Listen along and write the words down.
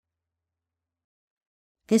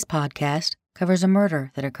This podcast covers a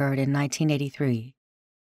murder that occurred in 1983.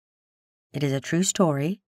 It is a true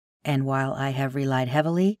story, and while I have relied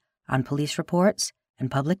heavily on police reports and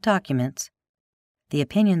public documents, the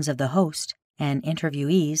opinions of the host and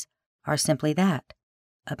interviewees are simply that,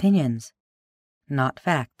 opinions, not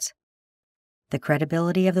facts. The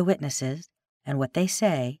credibility of the witnesses and what they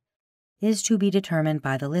say is to be determined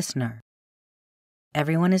by the listener.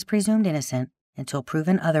 Everyone is presumed innocent until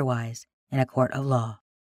proven otherwise in a court of law.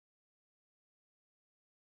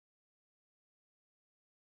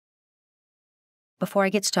 Before I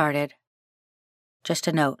get started, just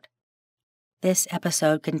a note. This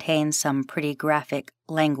episode contains some pretty graphic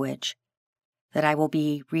language that I will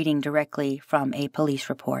be reading directly from a police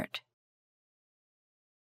report.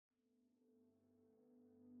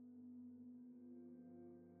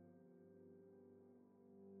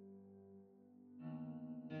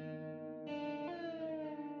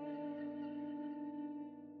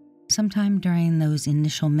 Sometime during those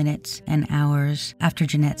initial minutes and hours after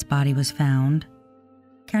Jeanette's body was found,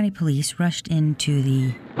 County Police rushed into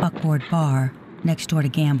the Buckboard bar next door to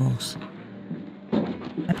Gamble's.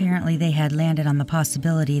 Apparently, they had landed on the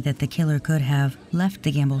possibility that the killer could have left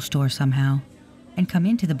the Gamble store somehow and come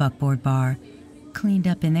into the Buckboard bar, cleaned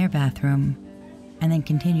up in their bathroom, and then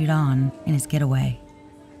continued on in his getaway.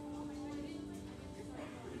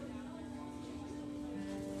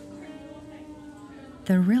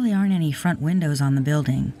 There really aren't any front windows on the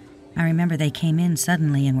building. I remember they came in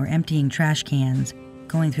suddenly and were emptying trash cans,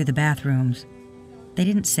 going through the bathrooms. They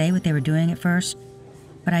didn't say what they were doing at first,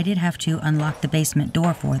 but I did have to unlock the basement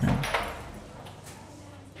door for them.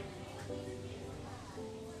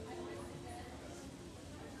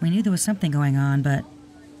 We knew there was something going on, but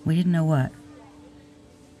we didn't know what.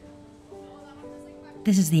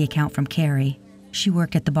 This is the account from Carrie. She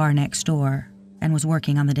worked at the bar next door and was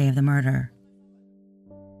working on the day of the murder.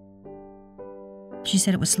 She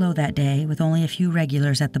said it was slow that day, with only a few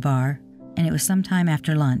regulars at the bar, and it was sometime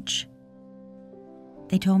after lunch.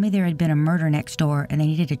 They told me there had been a murder next door and they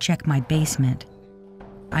needed to check my basement.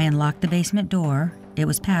 I unlocked the basement door. It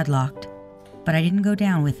was padlocked, but I didn't go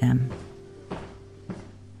down with them.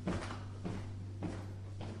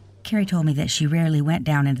 Carrie told me that she rarely went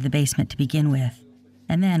down into the basement to begin with,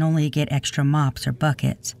 and then only to get extra mops or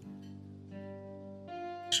buckets.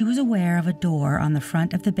 She was aware of a door on the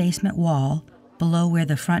front of the basement wall, below where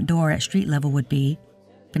the front door at street level would be,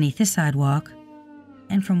 beneath the sidewalk,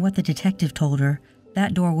 and from what the detective told her,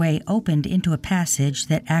 that doorway opened into a passage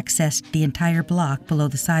that accessed the entire block below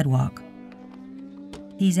the sidewalk.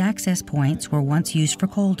 These access points were once used for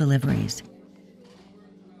coal deliveries.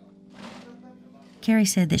 Carrie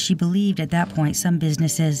said that she believed at that point some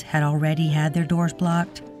businesses had already had their doors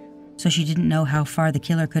blocked, so she didn't know how far the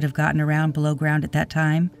killer could have gotten around below ground at that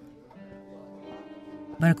time.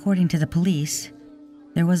 But according to the police,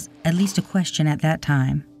 there was at least a question at that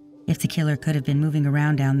time if the killer could have been moving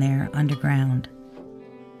around down there underground.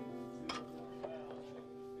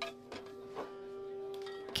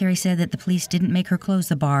 Carrie said that the police didn't make her close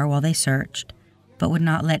the bar while they searched, but would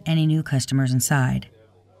not let any new customers inside.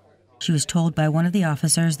 She was told by one of the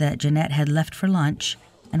officers that Jeanette had left for lunch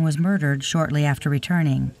and was murdered shortly after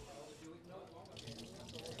returning.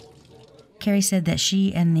 Carrie said that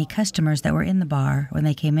she and the customers that were in the bar when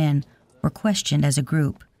they came in were questioned as a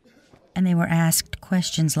group, and they were asked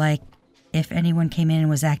questions like if anyone came in and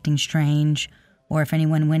was acting strange, or if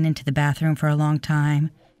anyone went into the bathroom for a long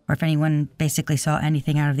time, or if anyone basically saw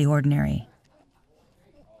anything out of the ordinary.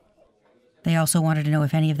 They also wanted to know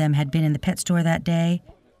if any of them had been in the pet store that day,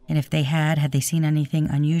 and if they had they seen anything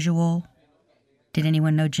unusual? Did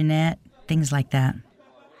anyone know Jeanette? Things like that.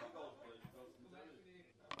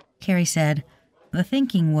 Carrie said, the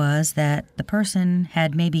thinking was that the person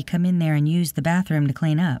had maybe come in there and used the bathroom to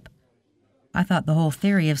clean up. I thought the whole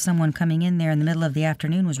theory of someone coming in there in the middle of the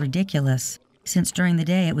afternoon was ridiculous, since during the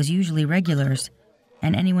day it was usually regulars,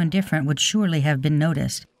 and anyone different would surely have been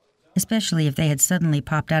noticed, especially if they had suddenly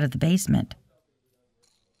popped out of the basement.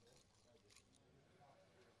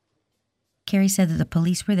 Carrie said that the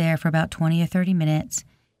police were there for about 20 or 30 minutes,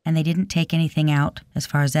 and they didn't take anything out as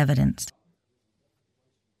far as evidence.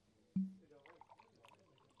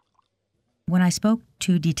 When I spoke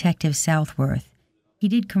to Detective Southworth, he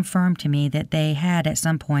did confirm to me that they had at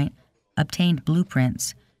some point obtained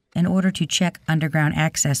blueprints in order to check underground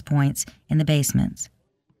access points in the basements.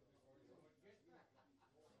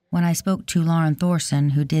 When I spoke to Lauren Thorson,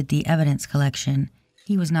 who did the evidence collection,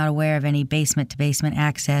 he was not aware of any basement-to-basement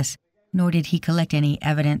access, nor did he collect any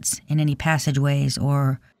evidence in any passageways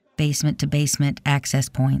or basement-to-basement access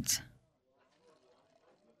points.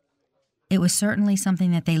 It was certainly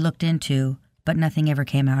something that they looked into, but nothing ever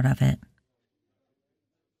came out of it.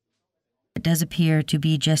 It does appear to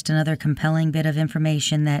be just another compelling bit of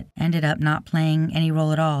information that ended up not playing any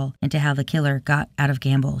role at all into how the killer got out of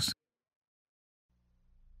Gambles.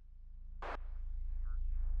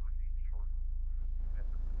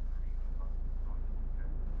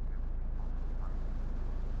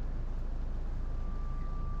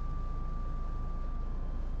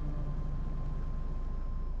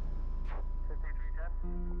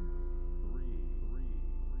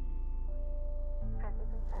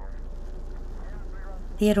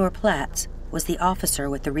 Theodore Platts was the officer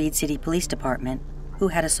with the Reed City Police Department who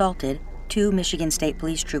had assaulted 2 Michigan State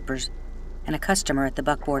Police troopers and a customer at the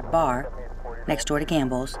Buckboard bar next door to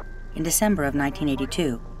Gambles in December of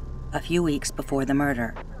 1982, a few weeks before the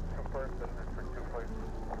murder.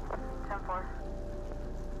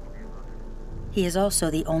 He is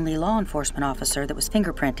also the only law enforcement officer that was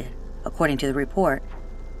fingerprinted, according to the report,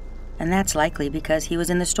 and that's likely because he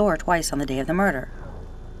was in the store twice on the day of the murder.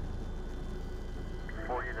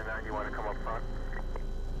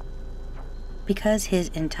 Because his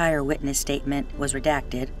entire witness statement was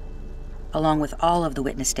redacted, along with all of the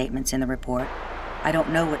witness statements in the report, I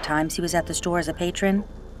don't know what times he was at the store as a patron.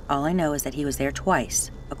 All I know is that he was there twice,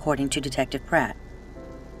 according to Detective Pratt.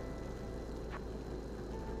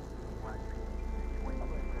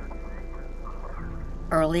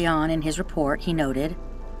 Early on in his report, he noted,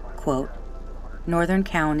 quote, Northern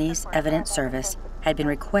County's Evidence Service had been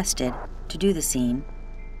requested to do the scene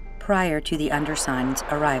prior to the undersigned's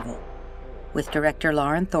arrival, with Director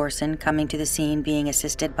Lauren Thorson coming to the scene being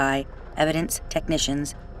assisted by evidence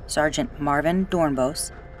technicians Sergeant Marvin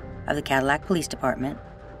Dornbos of the Cadillac Police Department,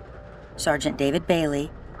 Sergeant David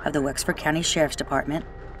Bailey of the Wexford County Sheriff's Department,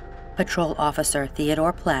 Patrol Officer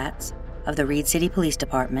Theodore Platts of the Reed City Police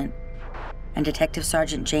Department, and Detective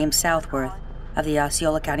Sergeant James Southworth of the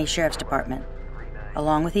Osceola County Sheriff's Department,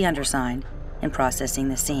 along with the undersigned, in processing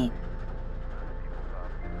the scene.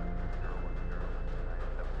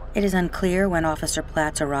 It is unclear when Officer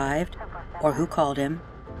Platts arrived or who called him,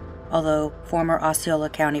 although former Osceola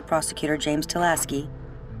County Prosecutor James Tulaski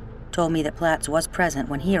told me that Platts was present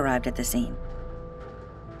when he arrived at the scene.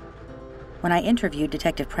 When I interviewed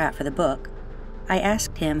Detective Pratt for the book, I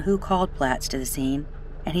asked him who called Platts to the scene,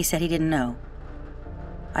 and he said he didn't know.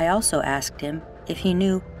 I also asked him if he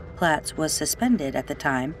knew Platts was suspended at the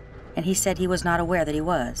time, and he said he was not aware that he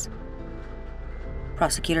was.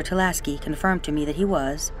 Prosecutor Tulaski confirmed to me that he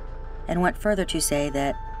was, and went further to say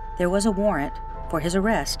that there was a warrant for his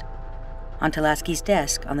arrest on Tulaski's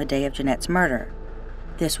desk on the day of Jeanette's murder.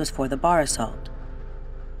 This was for the bar assault.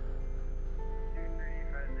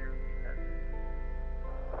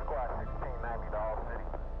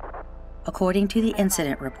 According to the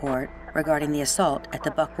incident report regarding the assault at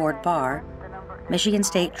the Buckboard bar, Michigan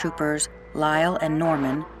State Troopers Lyle and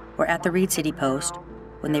Norman were at the Reed City Post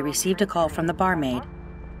when they received a call from the barmaid.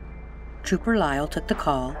 Trooper Lyle took the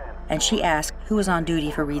call, and she asked who was on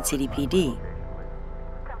duty for Reed City PD.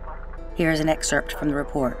 Here is an excerpt from the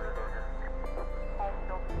report.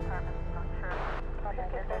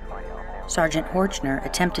 Sergeant Horchner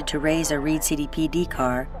attempted to raise a Reed City PD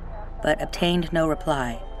car, but obtained no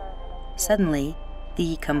reply. Suddenly,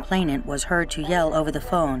 the complainant was heard to yell over the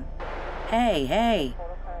phone, "Hey, hey!"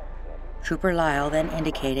 Trooper Lyle then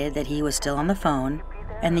indicated that he was still on the phone,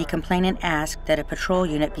 and the complainant asked that a patrol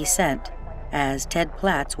unit be sent, as Ted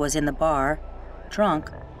Platts was in the bar,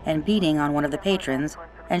 drunk, and beating on one of the patrons,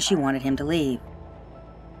 and she wanted him to leave.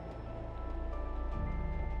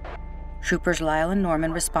 Troopers Lyle and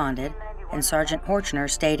Norman responded, and Sergeant Horchner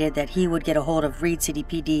stated that he would get a hold of Reed City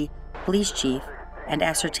PD police chief and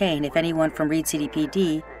ascertain if anyone from Reed City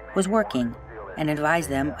PD was working, and advise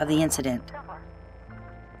them of the incident.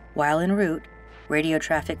 While en route, radio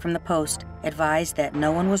traffic from the post advised that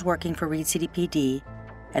no one was working for Reed City PD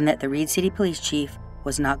and that the Reed City police chief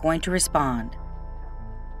was not going to respond.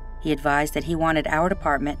 He advised that he wanted our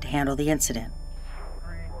department to handle the incident.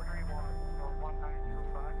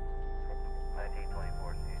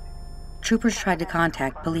 Troopers tried to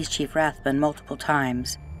contact Police Chief Rathbun multiple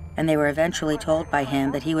times, and they were eventually told by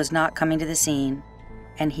him that he was not coming to the scene,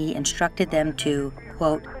 and he instructed them to,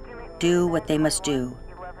 quote, do what they must do.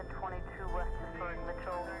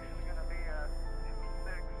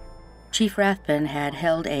 Chief Rathbun had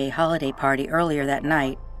held a holiday party earlier that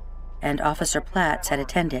night, and Officer Platts had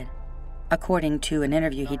attended, according to an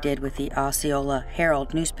interview he did with the Osceola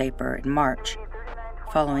Herald newspaper in March,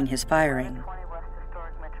 following his firing.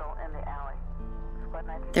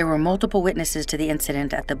 There were multiple witnesses to the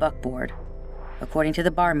incident at the Buckboard. According to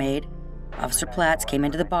the barmaid, Officer Platts came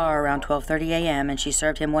into the bar around 12:30 a.m. and she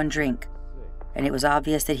served him one drink. and it was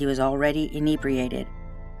obvious that he was already inebriated.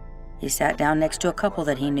 He sat down next to a couple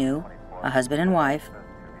that he knew, a husband and wife,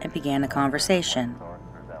 and began a conversation.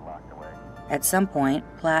 At some point,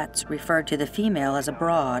 Platts referred to the female as a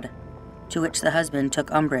broad, to which the husband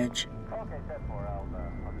took umbrage.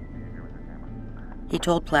 He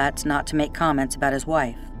told Platts not to make comments about his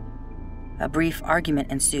wife. A brief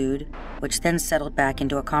argument ensued, which then settled back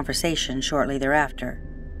into a conversation shortly thereafter.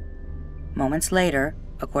 Moments later,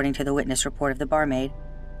 according to the witness report of the barmaid,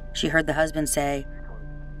 she heard the husband say,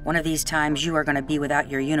 "One of these times you are going to be without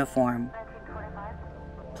your uniform."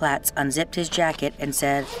 Platts unzipped his jacket and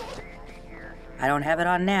said, "I don't have it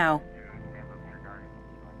on now."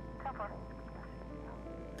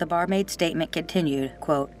 The barmaid's statement continued,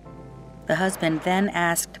 quote, "The husband then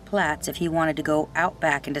asked Platts if he wanted to go out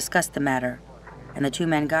back and discuss the matter, and the two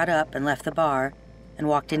men got up and left the bar and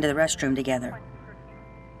walked into the restroom together.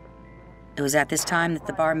 It was at this time that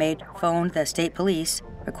the barmaid phoned the state police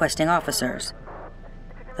requesting officers.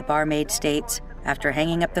 The barmaid states after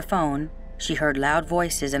hanging up the phone, she heard loud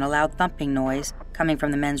voices and a loud thumping noise coming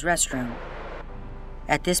from the men's restroom.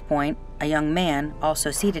 At this point, a young man,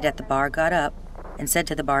 also seated at the bar, got up and said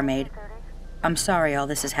to the barmaid, 'I'm sorry all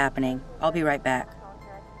this is happening. I'll be right back.'"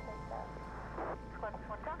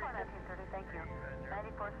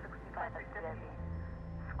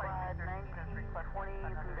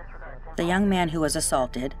 The young man who was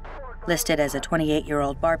assaulted, listed as a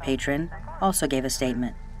 28-year-old bar patron, also gave a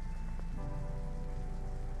statement.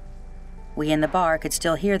 "We in the bar could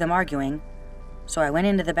still hear them arguing, so I went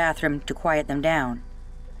into the bathroom to quiet them down.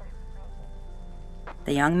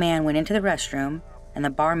 The young man went into the restroom, and the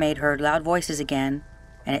barmaid heard loud voices again,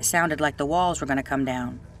 and it sounded like the walls were going to come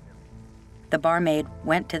down. The barmaid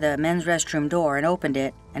went to the men's restroom door and opened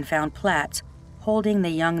it and found Platts holding the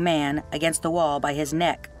young man against the wall by his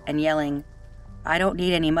neck and yelling, 'I don't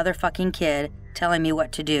need any motherfucking kid telling me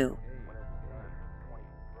what to do.'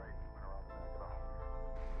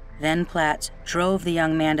 Then Platts drove the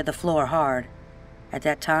young man to the floor hard. At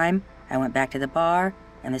that time, I went back to the bar,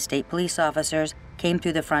 and the state police officers came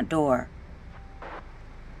through the front door.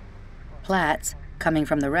 Platts, coming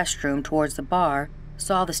from the restroom towards the bar,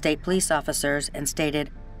 saw the state police officers and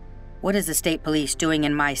stated, 'What is the state police doing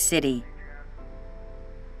in my city?'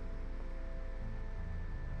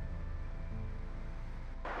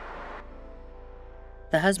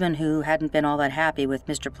 The husband, who hadn't been all that happy with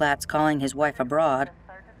Mr. Platts calling his wife a broad,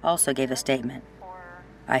 also gave a statement.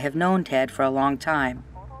 'I have known Ted for a long time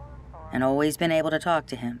and always been able to talk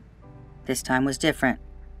to him. This time was different.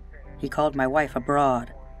 He called my wife a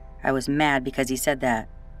broad. I was mad because he said that.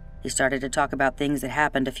 He started to talk about things that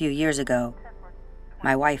happened a few years ago.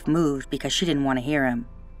 My wife moved because she didn't want to hear him.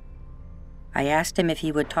 I asked him if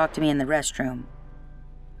he would talk to me in the restroom.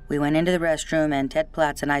 We went into the restroom and Ted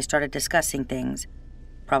Platts and I started discussing things,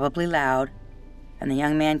 probably loud, and the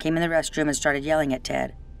young man came in the restroom and started yelling at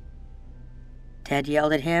Ted. Ted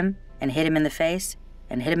yelled at him and hit him in the face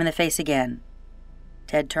and hit him in the face again.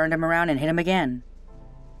 Ted turned him around and hit him again.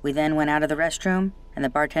 We then went out of the restroom and the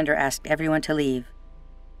bartender asked everyone to leave.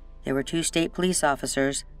 There were 2 state police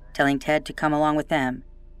officers telling Ted to come along with them.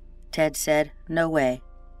 Ted said, 'No way,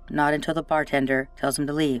 not until the bartender tells him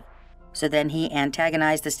to leave.' So then he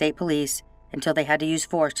antagonized the state police until they had to use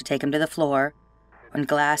force to take him to the floor, when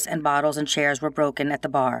glass and bottles and chairs were broken at the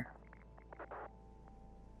bar.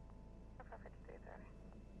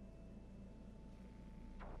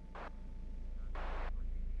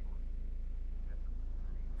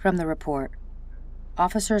 From the report,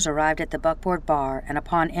 officers arrived at the Buckboard bar and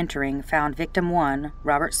upon entering found victim 1,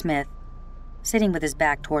 Robert Smith, sitting with his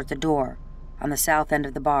back towards the door on the south end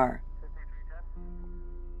of the bar.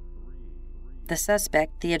 The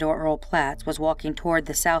suspect, Theodore Earl Platts, was walking toward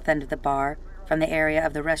the south end of the bar from the area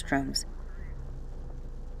of the restrooms.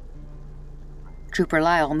 Trooper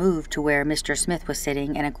Lyle moved to where Mr. Smith was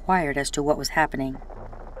sitting and inquired as to what was happening.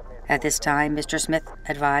 At this time, Mr. Smith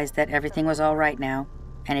advised that everything was all right now,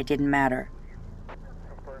 and it didn't matter.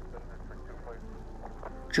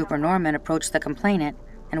 Trooper Norman approached the complainant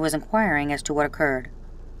and was inquiring as to what occurred.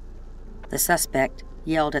 The suspect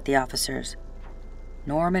yelled at the officers,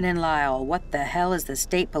 "Norman and Lyle, what the hell is the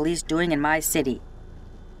state police doing in my city?"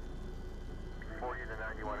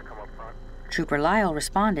 Trooper Lyle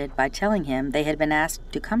responded by telling him they had been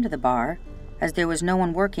asked to come to the bar as there was no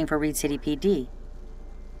one working for Reed City PD.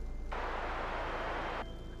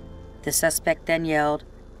 The suspect then yelled,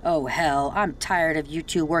 "Oh hell, I'm tired of you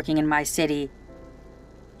 2 working in my city.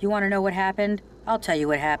 You want to know what happened? I'll tell you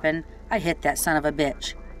what happened. I hit that son of a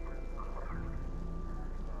bitch."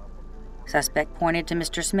 Suspect pointed to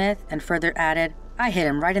Mr. Smith and further added, "I hit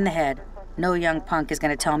him right in the head. No young punk is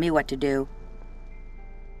going to tell me what to do."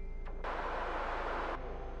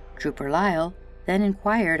 Trooper Lyle then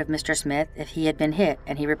inquired of Mr. Smith if he had been hit,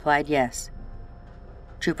 and he replied yes.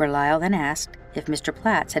 Trooper Lyle then asked if Mr.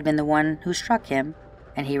 Platts had been the one who struck him,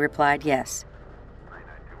 and he replied yes.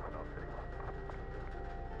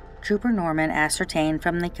 Trooper Norman ascertained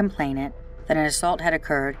from the complainant that an assault had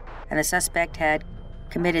occurred and the suspect had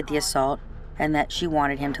committed the assault and that she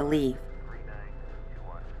wanted him to leave.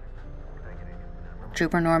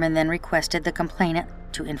 Trooper Norman then requested the complainant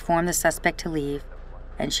to inform the suspect to leave,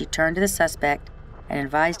 and she turned to the suspect and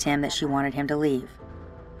advised him that she wanted him to leave.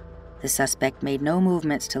 The suspect made no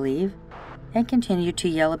movements to leave and continued to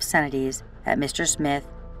yell obscenities at Mr. Smith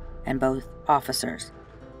and both officers.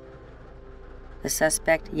 The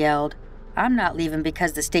suspect yelled, "I'm not leaving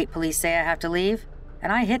because the state police say I have to leave,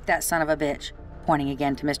 and I hit that son of a bitch," pointing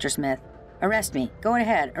again to Mr. Smith. "Arrest me. Go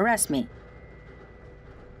ahead, arrest me."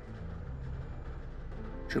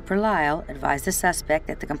 Trooper Lyle advised the suspect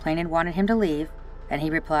that the complainant wanted him to leave, and he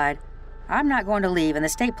replied, "I'm not going to leave, and the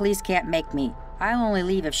state police can't make me. I'll only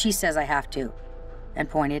leave if she says I have to," and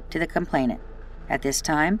pointed to the complainant. At this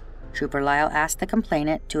time, Trooper Lyle asked the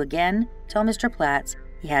complainant to again tell Mr. Platts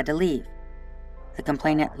he had to leave. The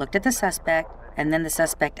complainant looked at the suspect, and then the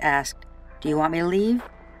suspect asked, "Do you want me to leave?"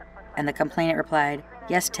 And the complainant replied,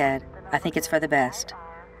 "Yes, Ted, I think it's for the best."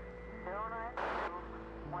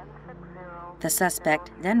 The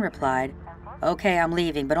suspect then replied, "Okay, I'm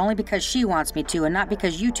leaving, but only because she wants me to and not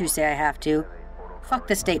because you two say I have to. Fuck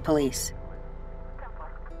the state police."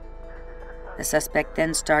 The suspect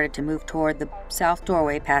then started to move toward the south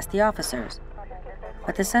doorway past the officers.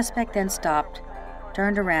 But the suspect then stopped,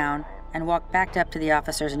 turned around, and walked back up to the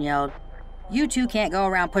officers and yelled, "You two can't go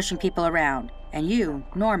around pushing people around. And you,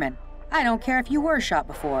 Norman, I don't care if you were shot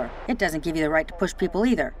before. It doesn't give you the right to push people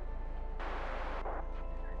either."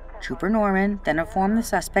 Trooper Norman then informed the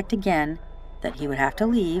suspect again that he would have to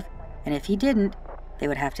leave, and if he didn't, they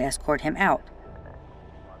would have to escort him out.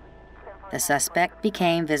 The suspect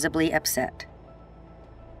became visibly upset.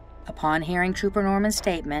 Upon hearing Trooper Norman's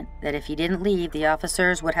statement that if he didn't leave, the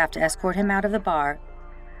officers would have to escort him out of the bar,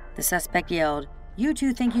 the suspect yelled, "You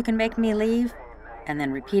two think you can make me leave?" and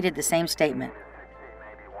then repeated the same statement.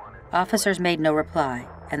 Officers made no reply,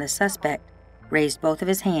 and the suspect raised both of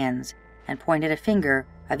his hands and pointed a finger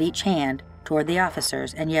of each hand toward the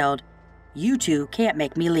officers and yelled, "You two can't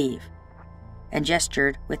make me leave," and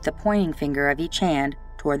gestured with the pointing finger of each hand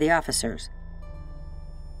toward the officers.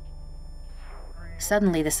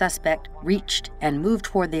 Suddenly, the suspect reached and moved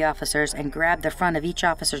toward the officers and grabbed the front of each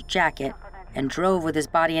officer's jacket and drove with his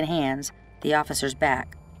body and hands the officers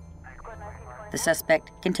back. The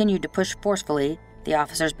suspect continued to push forcefully the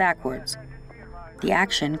officers backwards. The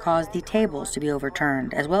action caused the tables to be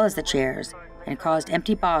overturned, as well as the chairs, and caused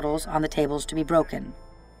empty bottles on the tables to be broken.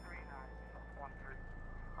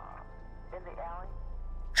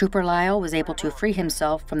 Trooper Lyle was able to free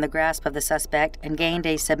himself from the grasp of the suspect and gained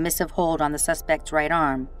a submissive hold on the suspect's right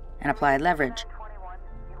arm and applied leverage.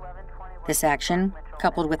 This action,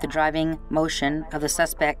 coupled with the driving motion of the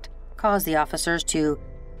suspect, caused the officers to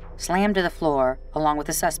slam to the floor along with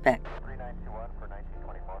the suspect.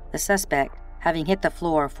 The suspect, having hit the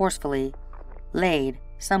floor forcefully, laid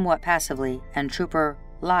somewhat passively, and Trooper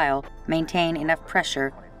Lyle maintained enough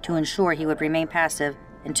pressure to ensure he would remain passive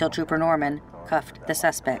until Trooper Norman cuffed the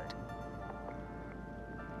suspect.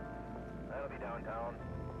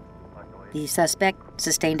 The suspect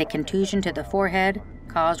sustained a contusion to the forehead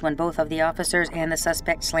caused when both of the officers and the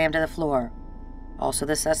suspect slammed to the floor. Also,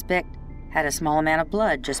 the suspect had a small amount of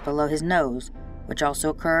blood just below his nose, which also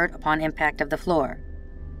occurred upon impact of the floor.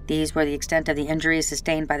 These were the extent of the injuries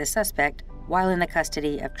sustained by the suspect while in the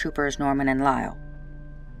custody of Troopers Norman and Lyle.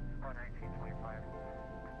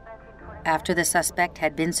 After the suspect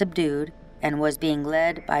had been subdued and was being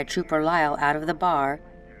led by Trooper Lyle out of the bar,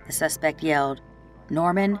 the suspect yelled,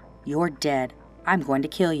 "Norman, you're dead. I'm going to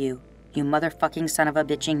kill you, you motherfucking son of a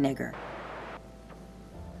bitching nigger."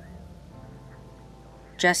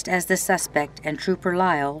 Just as the suspect and Trooper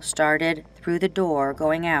Lyle started through the door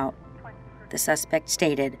going out, the suspect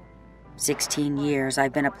stated, 16 years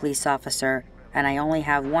I've been a police officer, and I only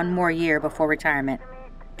have one more year before retirement,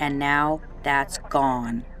 and now that's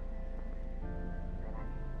gone."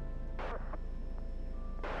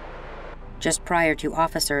 Just prior to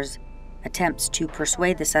officers' attempts to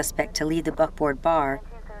persuade the suspect to leave the Buckboard bar,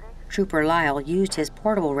 Trooper Lyle used his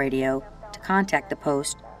portable radio to contact the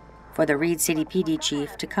post for the Reed City PD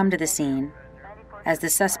chief to come to the scene, as the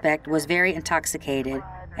suspect was very intoxicated,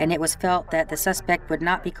 and it was felt that the suspect would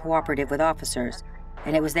not be cooperative with officers,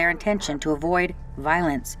 and it was their intention to avoid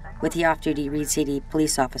violence with the off-duty Reed City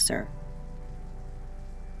police officer.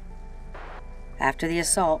 After the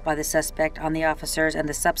assault by the suspect on the officers and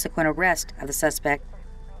the subsequent arrest of the suspect,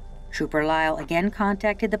 Trooper Lyle again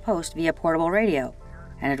contacted the post via portable radio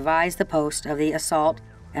and advised the post of the assault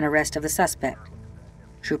and arrest of the suspect.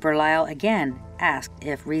 Trooper Lyle again asked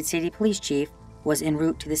if Reed City Police Chief was en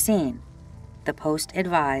route to the scene. The post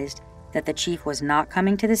advised that the chief was not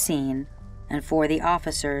coming to the scene and for the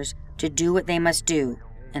officers to do what they must do,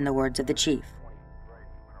 in the words of the chief.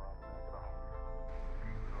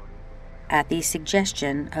 At the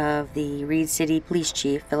suggestion of the Reed City Police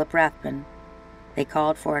Chief, Philip Rathbun, they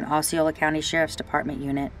called for an Osceola County Sheriff's Department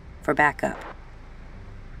unit for backup.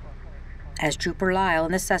 As Trooper Lyle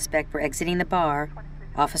and the suspect were exiting the bar,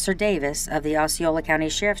 Officer Davis of the Osceola County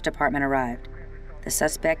Sheriff's Department arrived. The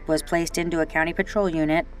suspect was placed into a county patrol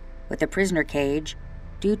unit with a prisoner cage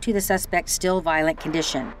due to the suspect's still violent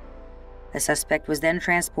condition. The suspect was then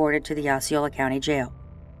transported to the Osceola County Jail.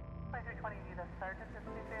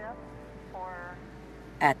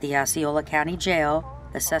 At the Osceola County Jail,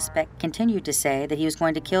 the suspect continued to say that he was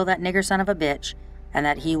going to kill that nigger son of a bitch and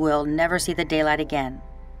that he will never see the daylight again.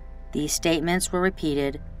 These statements were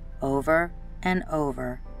repeated over and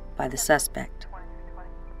over by the suspect.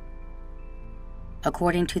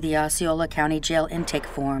 According to the Osceola County Jail intake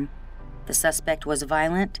form, the suspect was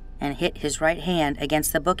violent and hit his right hand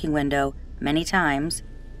against the booking window many times,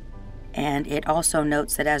 and it also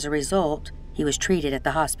notes that as a result, he was treated at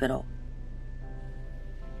the hospital.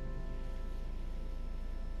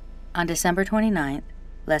 On December 29th,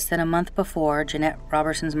 less than a month before Jeanette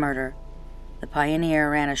Robertson's murder, the Pioneer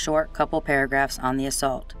ran a short couple paragraphs on the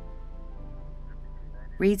assault.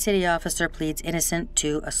 Reed City officer pleads innocent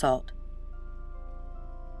to assault.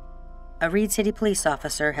 A Reed City police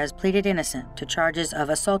officer has pleaded innocent to charges of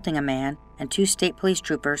assaulting a man and 2 state police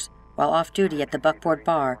troopers while off duty at the Buckboard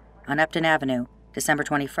bar on Upton Avenue, December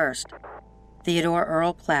 21st. Theodore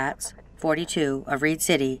Earl Platts, 42, of Reed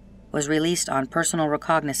City, was released on personal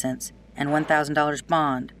recognizance and $1,000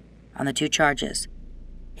 bond on the 2 charges.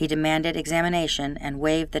 He demanded examination and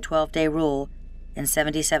waived the 12-day rule in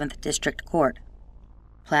 77th District Court.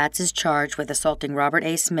 Platts is charged with assaulting Robert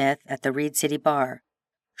A. Smith at the Reed City bar.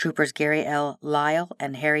 Troopers Gary L. Lyle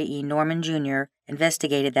and Harry E. Norman, Jr.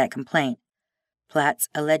 investigated that complaint. Platts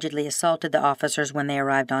allegedly assaulted the officers when they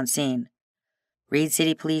arrived on scene. Reed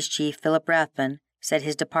City Police Chief Philip Rathbun said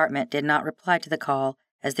his department did not reply to the call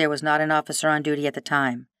as there was not an officer on duty at the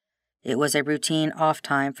time. It was a routine off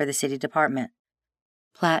time for the city department.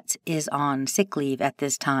 Platts is on sick leave at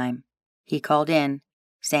this time. He called in,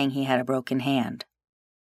 saying he had a broken hand.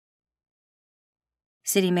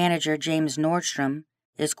 City Manager James Nordstrom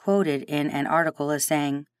is quoted in an article as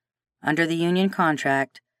saying, "Under the union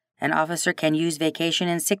contract, an officer can use vacation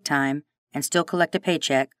and sick time and still collect a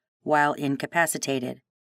paycheck while incapacitated."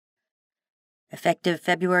 Effective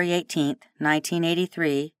February 18,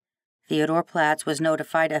 1983, Theodore Platts was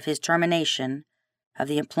notified of his termination of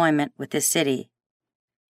the employment with this city.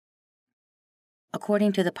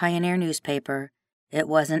 According to the Pioneer newspaper, it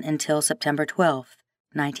wasn't until September 12,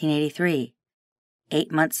 1983,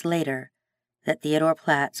 8 months later, that Theodore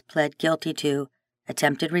Platts pled guilty to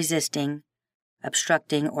attempted resisting,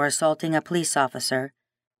 obstructing or assaulting a police officer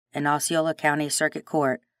in Osceola County Circuit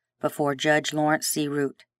Court before Judge Lawrence C.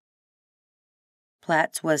 Root.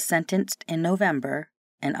 Platts was sentenced in November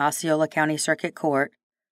in Osceola County Circuit Court,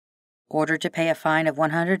 ordered to pay a fine of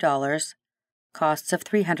 $100, costs of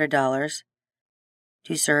 $300,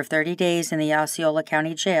 to serve 30 days in the Osceola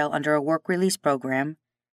County Jail under a work release program,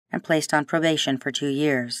 and placed on probation for 2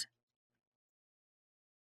 years.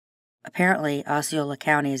 Apparently, Osceola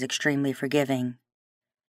County is extremely forgiving.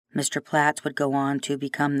 Mr. Platts would go on to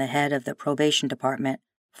become the head of the probation department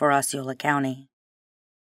for Osceola County.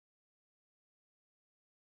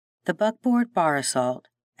 The Buckboard bar assault,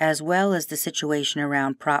 as well as the situation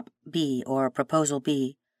around Prop B or Proposal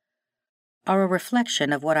B, are a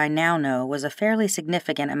reflection of what I now know was a fairly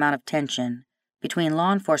significant amount of tension between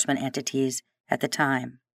law enforcement entities at the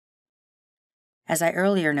time. As I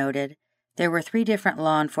earlier noted, there were 3 different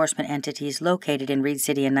law enforcement entities located in Reed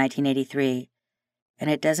City in 1983, and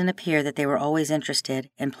it doesn't appear that they were always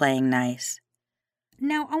interested in playing nice.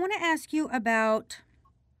 Now, I want to ask you about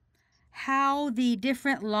how the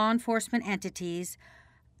different law enforcement entities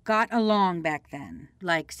got along back then,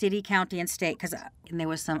 like city, county, and state, because there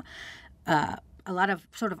was a lot of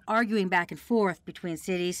sort of arguing back and forth between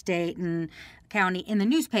city, state, and county in the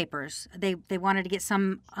newspapers. They wanted to get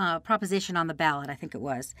some proposition on the ballot, I think it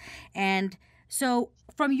was. And so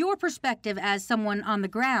from your perspective as someone on the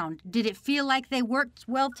ground, did it feel like they worked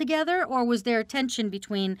well together, or was there tension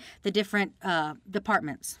between the different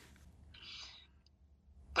departments?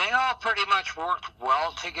 They all pretty much worked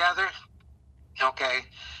well together. Okay?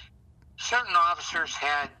 Certain officers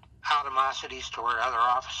had animosities toward other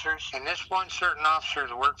officers, and this one certain officer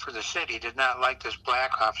that worked for the city did not like this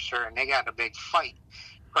black officer, and they got in a big fight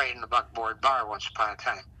right in the Buckboard bar once upon a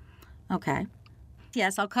time. Okay.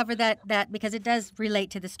 Yes, I'll cover that because it does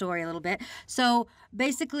relate to the story a little bit. So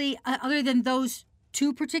basically, other than those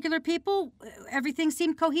two particular people, everything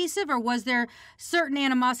seemed cohesive, or was there certain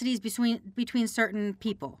animosities between certain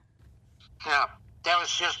people? Yeah, that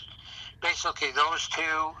was just basically those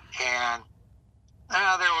two, and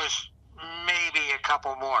there was maybe a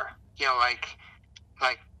couple more. Like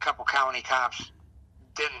a couple county cops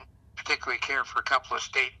didn't particularly care for a couple of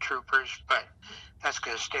state troopers, but that's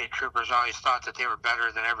because state troopers always thought that they were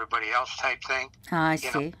better than everybody else type thing. I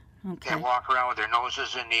see. Okay. They walk around with their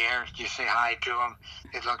noses in the air. You say hi to them.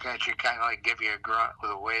 They look at you, kind of like give you a grunt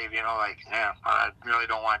with a wave, like, yeah, I really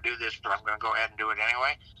don't want to do this, but I'm going to go ahead and do it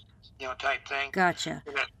anyway, type thing. Gotcha.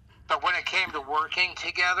 But when it came to working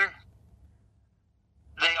together,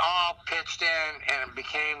 they all pitched in and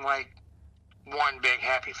became like one big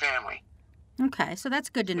happy family. Okay, so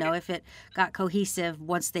that's good to know if it got cohesive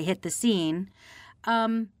once they hit the scene.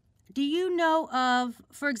 Do you know of,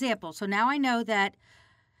 for example, so now I know that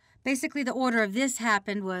basically the order of this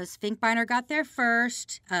happened was Finkbeiner got there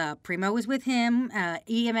first, Primo was with him,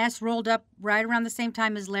 EMS rolled up right around the same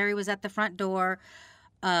time as Larry was at the front door,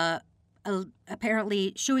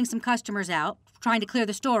 apparently shooing some customers out, trying to clear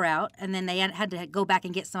the store out, and then they had to go back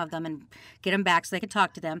and get some of them and get them back so they could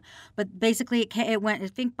talk to them. But basically it went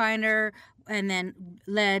as Finkbeiner and then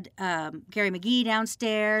led Gary McGee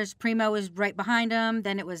downstairs. Primo was right behind him.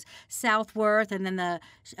 Then it was Southworth, and then the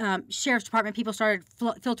sheriff's department people started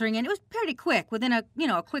filtering in. It was pretty quick, within a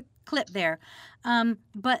quick clip there.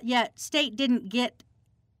 But yet State didn't get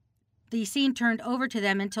the scene turned over to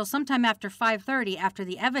them until sometime after 5:30, after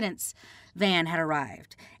the evidence van had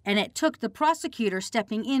arrived. And it took the prosecutor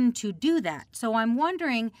stepping in to do that. So I'm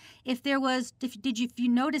wondering if there was, if you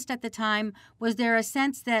noticed at the time, was there a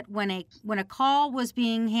sense that when a call was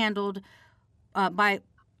being handled by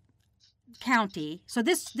county, so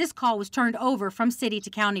this call was turned over from city to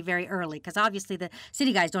county very early, because obviously the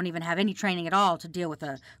city guys don't even have any training at all to deal with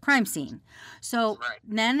a crime scene. So Right.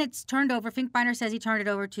 Then it's turned over. Finkbeiner says he turned it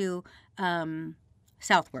over to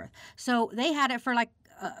Southworth. So they had it for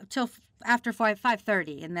till after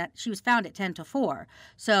 5:30, and that she was found at 10 to 4.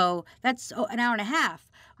 So that's an hour and a half.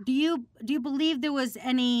 Do you believe there was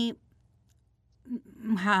any,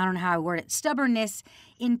 I don't know how I word it, stubbornness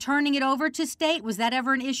in turning it over to State? Was that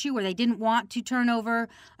ever an issue where they didn't want to turn over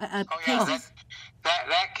a case?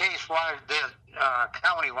 That case wanted, the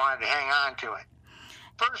county wanted to hang on to it.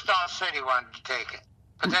 First off, city wanted to take it.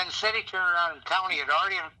 But then city turned around and county had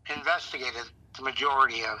already investigated the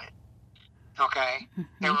majority of it. Okay?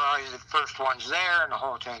 They were always the first ones there and the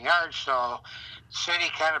whole 10 yards, so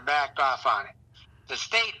city kind of backed off on it.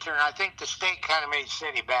 I think the state kind of made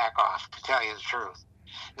city back off, to tell you the truth.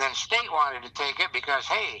 Then state wanted to take it because,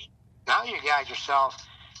 hey, now you got yourself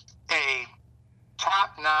a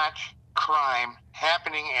top-notch crime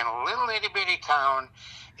happening in a little itty-bitty town.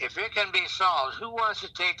 If it can be solved, who wants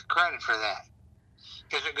to take the credit for that?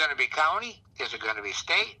 Is it going to be county? Is it going to be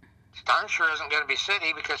state? It darn sure isn't going to be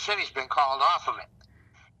city, because city's been called off of it.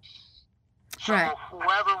 So Right.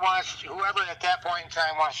 whoever at that point in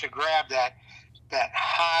time wants to grab that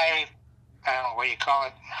high, I don't know what you call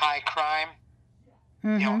it, high crime,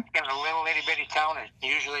 in a little itty bitty town, it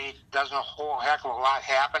usually doesn't a whole heck of a lot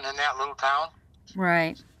happen in that little town.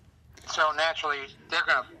 Right. So naturally, they're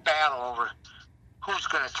going to battle over who's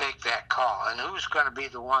going to take that call and who's going to be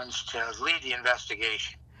the ones to lead the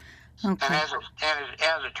investigation. Okay. And as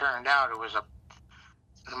it turned out, it was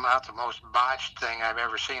about the most botched thing I've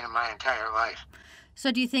ever seen in my entire life.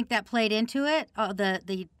 So do you think that played into it,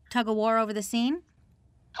 the tug of war over the scene?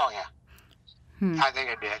 Oh, yeah. I think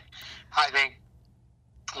it did. I think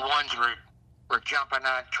ones were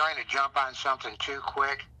trying to jump on something too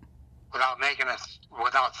quick without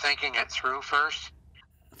thinking it through first.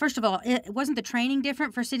 First of all, wasn't the training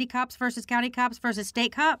different for city cops versus county cops versus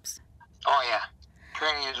state cops? Oh, yeah.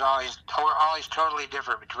 Training is always totally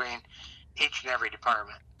different between each and every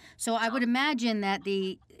department. So I would imagine that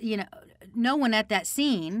no one at that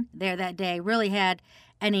scene there that day really had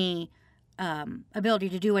any ability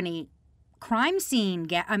to do any crime scene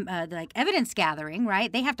like evidence gathering,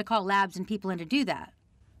 right? They have to call labs and people in to do that.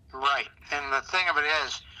 Right. And the thing of it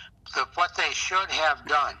is, what they should have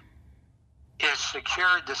done is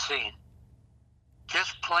secured the scene.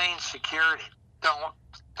 Just plain secured it.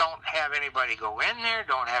 Don't have anybody go in there.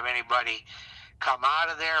 Don't have anybody come out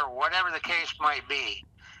of there, or whatever the case might be.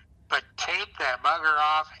 But tape that bugger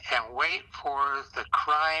off and wait for the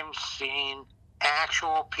crime scene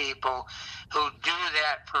actual people who do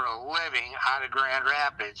that for a living out of Grand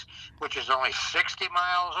Rapids, which is only 60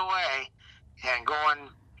 miles away, and going,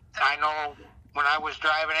 I know when I was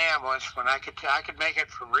driving ambulance, when I could make it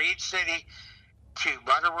from Reed City to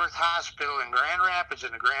Butterworth Hospital in Grand Rapids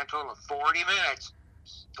in a grand total of 40 minutes.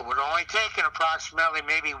 It would only take approximately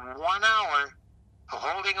maybe 1 hour of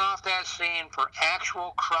holding off that scene for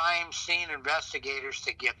actual crime scene investigators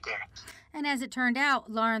to get there. And as it turned out,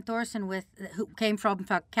 Lauren Thorson, who came from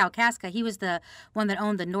Kalkaska, he was the one that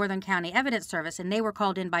owned the Northern County Evidence Service, and they were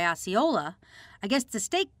called in by Osceola. I guess the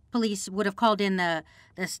state police would have called in the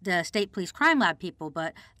state police crime lab people,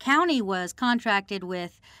 but county was contracted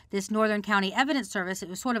with this Northern County Evidence Service. It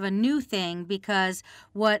was sort of a new thing because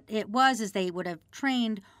what it was is they would have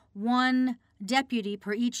trained one deputy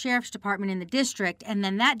per each sheriff's department in the district, and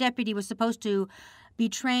then that deputy was supposed to be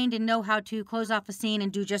trained and know how to close off a scene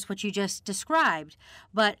and do just what you just described.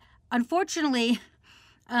 But unfortunately,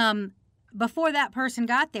 before that person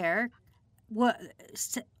got there,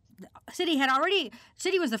 City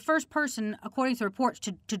was the first person, according to reports,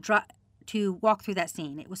 to walk through that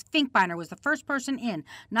scene. It was Finkbeiner was the first person in,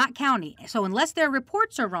 not county. So unless their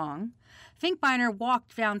reports are wrong, Finkbeiner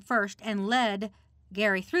walked down first and led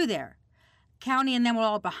Gary through there. County and them were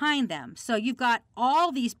all behind them. So you've got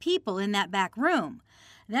all these people in that back room.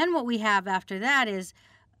 Then what we have after that is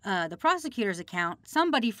the prosecutor's account.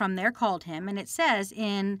 Somebody from there called him, and it says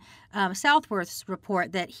in Southworth's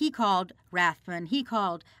report that he called Rathbun.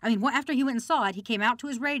 After he went and saw it, he came out to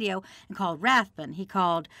his radio and called Rathbun. He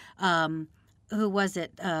called, who was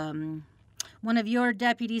it? One of your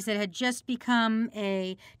deputies that had just become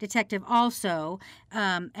a detective also.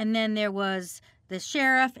 And then there was the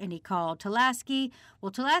sheriff, and he called Tulaski.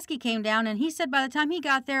 Well, Tulaski came down, and he said by the time he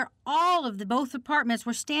got there, all of both departments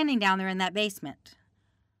were standing down there in that basement.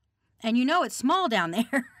 And you know it's small down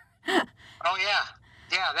there. Oh, yeah.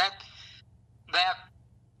 That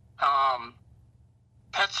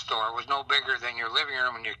pet store was no bigger than your living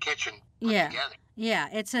room and your kitchen put together. Yeah,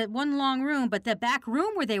 it's one long room, but the back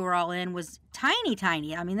room where they were all in was tiny.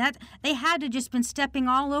 I mean, that they had to just been stepping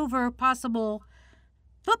all over possible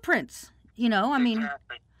footprints. Exactly.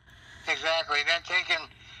 Then taking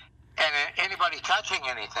and anybody touching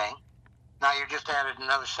anything, now you just added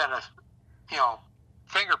another set of,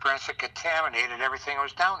 fingerprints that contaminated everything that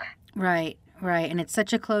was down there. Right. And it's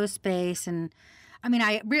such a closed space. And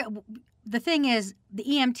the thing is, the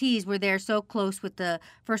EMTs were there so close with the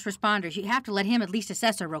first responders. You have to let him at least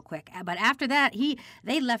assess her real quick. But after that,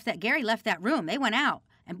 Gary left that room. They went out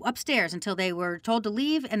and upstairs until they were told to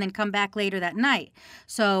leave and then come back later that night.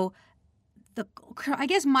 So I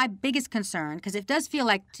guess my biggest concern, because it does feel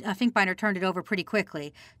like Finkbeiner turned it over pretty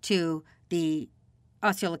quickly to the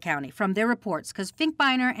Osceola County from their reports, because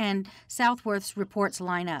Finkbeiner and Southworth's reports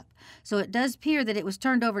line up. So it does appear that it was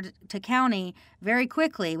turned over to county very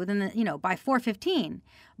quickly within by 4:15.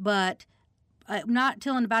 But not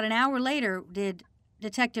till about an hour later did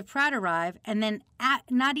Detective Pratt arrive, and then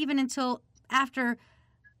not even until after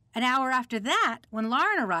an hour after that when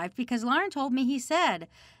Lauren arrived, because Lauren told me he said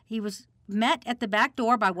he was met at the back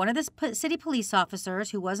door by one of the city police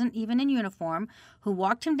officers who wasn't even in uniform, who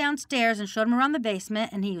walked him downstairs and showed him around the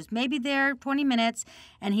basement, and he was maybe there 20 minutes,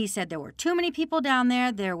 and he said there were too many people down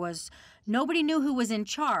there. Nobody knew who was in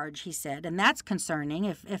charge, he said, and that's concerning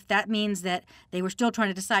if that means that they were still trying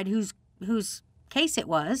to decide whose case it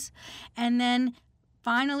was. And then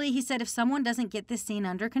finally he said, if someone doesn't get this scene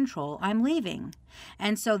under control, I'm leaving.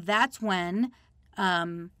 And so that's when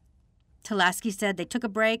Tulaski said they took a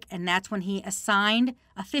break, and that's when he assigned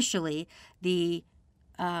officially the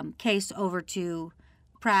case over to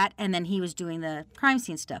Pratt, and then he was doing the crime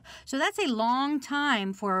scene stuff. So that's a long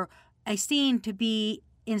time for a scene to be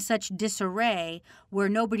in such disarray where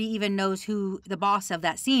nobody even knows who the boss of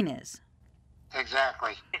that scene is.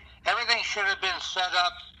 Exactly. Everything should have been set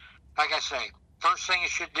up, like I say, first thing you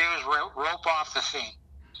should do is rope off the scene.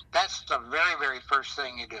 That's the very, very first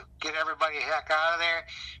thing you do. Get everybody the heck out of there,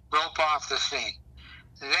 rope off the scene.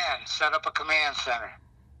 Then set up a command center.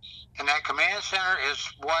 And that command center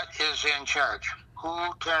is what is in charge.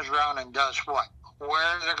 Who turns around and does what.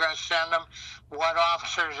 Where they're going to send them, what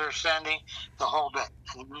officers they're sending, the whole bit.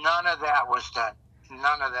 And none of that was done.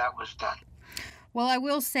 Well, I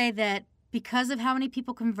will say that because of how many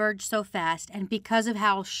people converged so fast and because of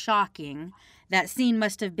how shocking that scene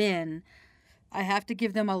must have been, I have to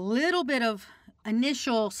give them a little bit of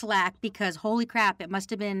initial slack because, holy crap, it must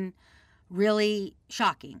have been really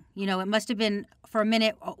shocking. It must have been, for a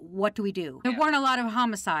minute, what do we do? There weren't a lot of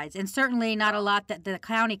homicides, and certainly not a lot that the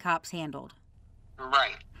county cops handled.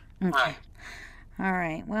 Right. Okay. Right. All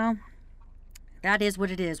right. Well, that is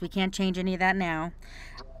what it is. We can't change any of that now,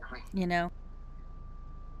 you know.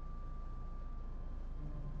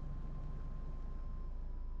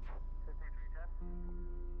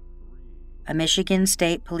 A Michigan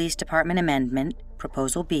State Police Department amendment,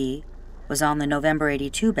 Proposal B, was on the November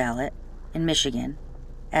 82 ballot in Michigan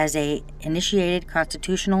as a initiated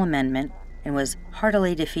constitutional amendment and was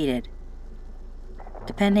heartily defeated.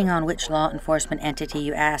 Depending on which law enforcement entity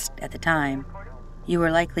you asked at the time, you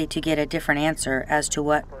were likely to get a different answer as to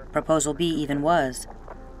what Proposal B even was.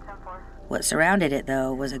 What surrounded it,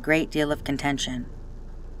 though, was a great deal of contention.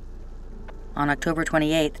 On October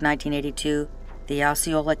 28, 1982, the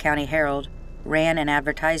Osceola County Herald ran an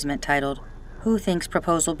advertisement titled, "Who Thinks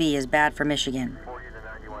Proposal B is Bad for Michigan?"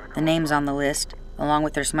 The names on the list, along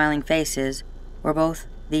with their smiling faces, were both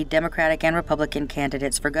the Democratic and Republican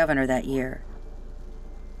candidates for governor that year.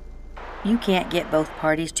 You can't get both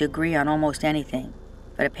parties to agree on almost anything,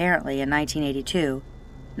 but apparently in 1982,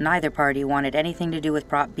 neither party wanted anything to do with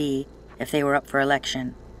Prop B if they were up for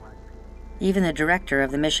election. Even the director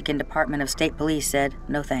of the Michigan Department of State Police said,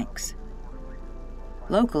 no thanks.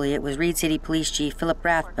 Locally, it was Reed City Police Chief Philip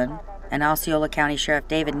Rathbun and Osceola County Sheriff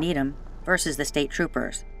David Needham versus the state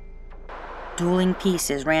troopers. Dueling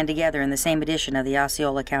pieces ran together in the same edition of the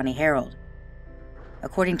Osceola County Herald.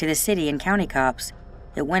 According to the city and county cops,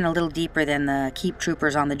 it went a little deeper than the "Keep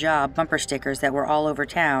Troopers on the Job" bumper stickers that were all over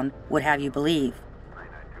town would have you believe.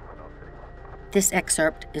 This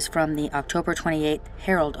excerpt is from the October 28th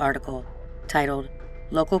Herald article titled,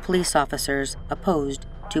 "Local Police Officers Opposed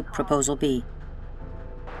to Proposal B."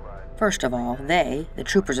 First of all, they, the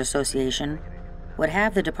Troopers Association, would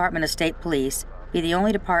have the Department of State Police be the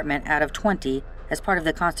only department out of 20 as part of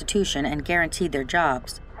the Constitution and guaranteed their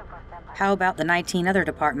jobs. How about the 19 other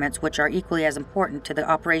departments which are equally as important to the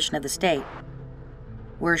operation of the state?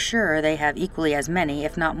 We're sure they have equally as many,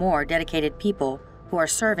 if not more, dedicated people who are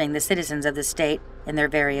serving the citizens of the state in their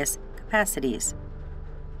various capacities.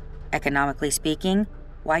 Economically speaking,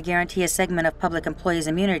 why guarantee a segment of public employees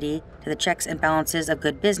immunity to the checks and balances of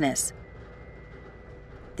good business?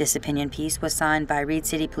 This opinion piece was signed by Reed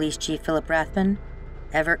City Police Chief Philip Rathbun,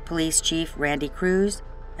 Everett Police Chief Randy Cruz,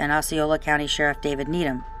 and Osceola County Sheriff David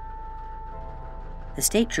Needham. The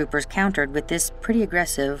state troopers countered with this pretty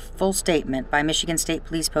aggressive, full statement by Michigan State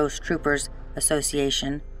Police Post Troopers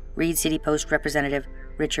Association, Reed City Post Representative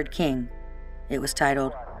Richard King. It was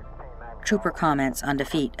titled, "Trooper Comments on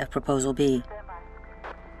Defeat of Proposal B."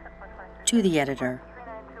 To the editor,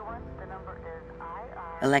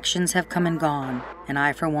 elections have come and gone, and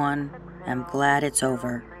I, for one, am glad it's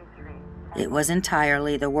over. It was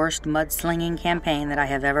entirely the worst mudslinging campaign that I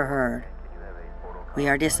have ever heard. We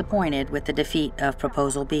are disappointed with the defeat of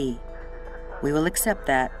Proposal B. We will accept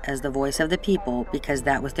that as the voice of the people because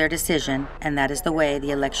that was their decision and that is the way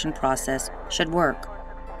the election process should work.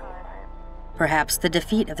 Perhaps the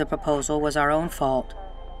defeat of the proposal was our own fault,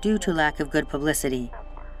 due to lack of good publicity.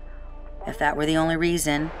 If that were the only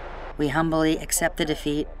reason, we humbly accept the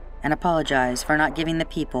defeat and apologize for not giving the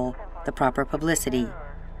people the proper publicity.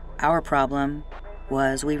 Our problem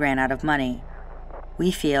was we ran out of money.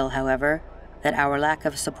 We feel, however, that our lack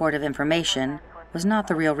of supportive information was not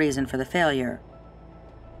the real reason for the failure.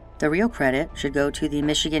 The real credit should go to the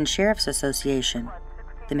Michigan Sheriff's Association,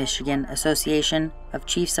 the Michigan Association of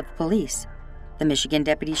Chiefs of Police, the Michigan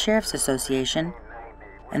Deputy Sheriff's Association,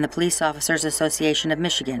 and the Police Officers Association of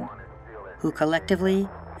Michigan, who collectively,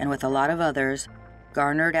 and with a lot of others,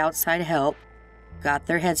 garnered outside help, got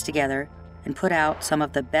their heads together, and put out some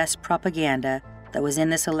of the best propaganda that was in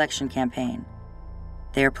this election campaign.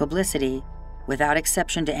 Their publicity, without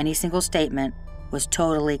exception to any single statement, was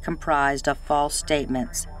totally comprised of false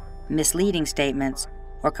statements, misleading statements,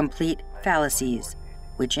 or complete fallacies,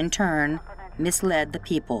 which in turn misled the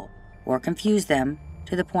people or confused them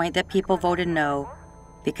to the point that people voted no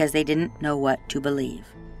because they didn't know what to believe.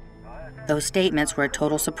 Those statements were a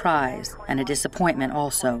total surprise and a disappointment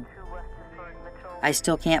also. I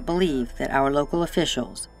still can't believe that our local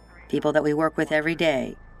officials, people that we work with every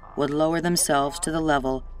day, would lower themselves to the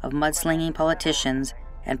level of mudslinging politicians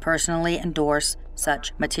and personally endorse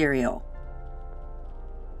such material.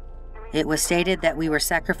 It was stated that we were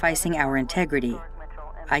sacrificing our integrity.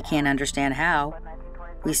 I can't understand how.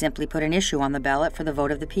 We simply put an issue on the ballot for the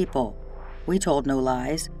vote of the people. We told no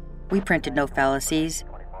lies, we printed no fallacies,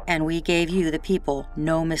 and we gave you, the people,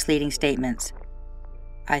 no misleading statements.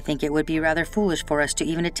 I think it would be rather foolish for us to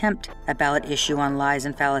even attempt a ballot issue on lies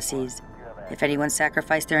and fallacies. If anyone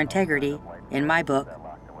sacrificed their integrity, in my book,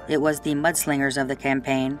 it was the mudslingers of the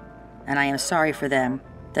campaign, and I am sorry for them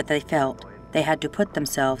that they felt they had to put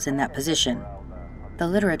themselves in that position. The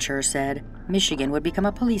literature said Michigan would become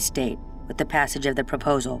a police state with the passage of the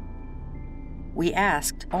proposal. We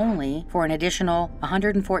asked only for an additional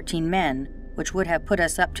 114 men, which would have put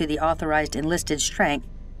us up to the authorized enlisted strength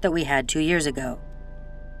that we had 2 years ago.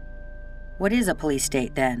 What is a police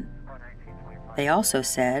state, then? They also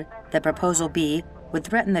said that Proposal B would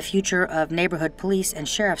threaten the future of neighborhood police and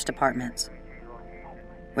sheriff's departments.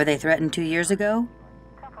 Were they threatened 2 years ago?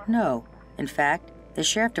 No. In fact, the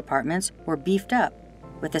sheriff departments were beefed up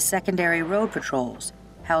with the secondary road patrols,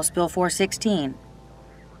 House Bill 416.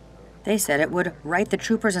 They said it would write the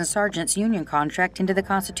troopers and sergeants' union contract into the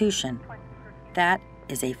Constitution. That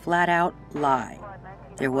is a flat-out lie.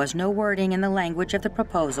 There was no wording in the language of the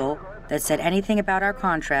proposal that said anything about our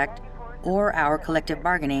contract or our collective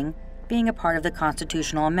bargaining being a part of the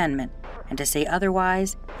constitutional amendment, and to say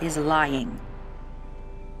otherwise is lying.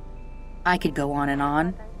 I could go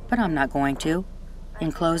on, but I'm not going to.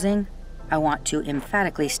 In closing, I want to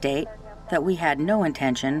emphatically state that we had no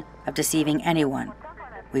intention of deceiving anyone.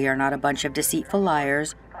 We are not a bunch of deceitful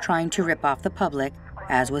liars trying to rip off the public,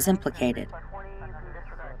 as was implicated.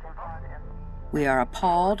 We are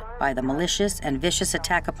appalled by the malicious and vicious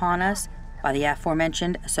attack upon us by the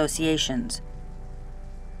aforementioned associations.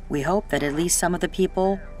 We hope that at least some of the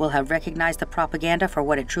people will have recognized the propaganda for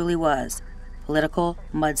what it truly was, political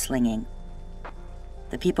mudslinging.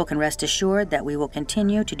 The people can rest assured that we will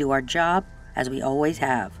continue to do our job as we always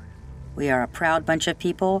have. We are a proud bunch of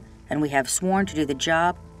people, and we have sworn to do the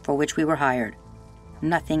job for which we were hired.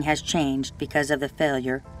 Nothing has changed because of the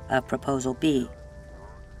failure of Proposal B.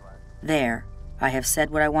 There, I have said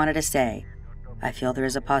what I wanted to say. I feel there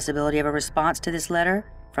is a possibility of a response to this letter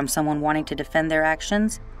from someone wanting to defend their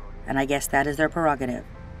actions, and I guess that is their prerogative.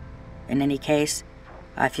 In any case,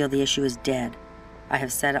 I feel the issue is dead. I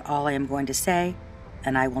have said all I am going to say,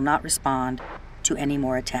 and I will not respond to any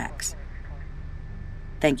more attacks.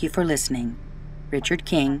 Thank you for listening. Richard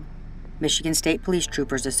King, Michigan State Police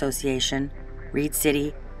Troopers Association, Reed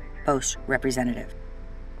City, Post Representative.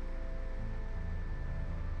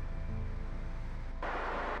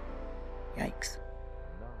 Yikes.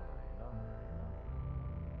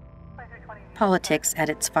 Politics at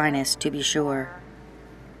its finest, to be sure.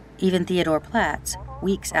 Even Theodore Platts,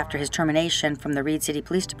 weeks after his termination from the Reed City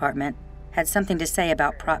Police Department, had something to say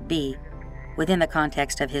about Prop B within the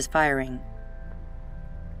context of his firing.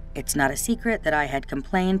 It's not a secret that I had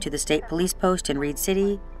complained to the state police post in Reed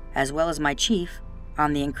City, as well as my chief,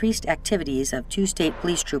 on the increased activities of 2 state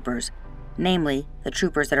police troopers, namely the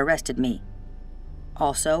troopers that arrested me.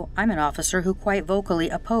 Also, I'm an officer who quite vocally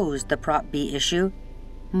opposed the Prop B issue,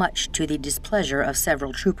 much to the displeasure of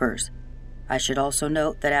several troopers. I should also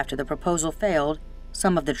note that after the proposal failed,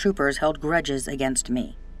 some of the troopers held grudges against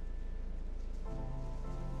me.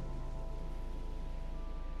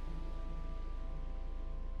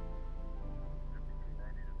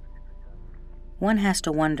 One has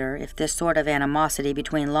to wonder if this sort of animosity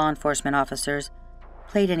between law enforcement officers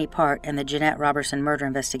played any part in the Jeanette Robertson murder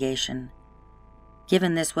investigation,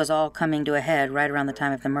 given this was all coming to a head right around the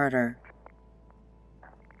time of the murder.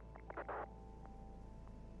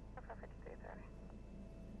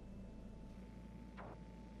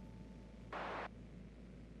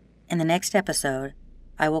 In the next episode,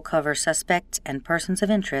 I will cover suspects and persons of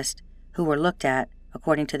interest who were looked at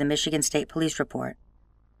according to the Michigan State Police Report.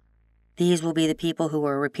 These will be the people who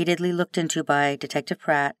were repeatedly looked into by Detective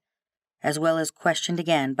Pratt, as well as questioned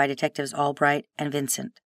again by Detectives Albright and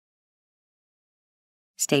Vincent.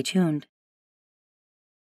 Stay tuned.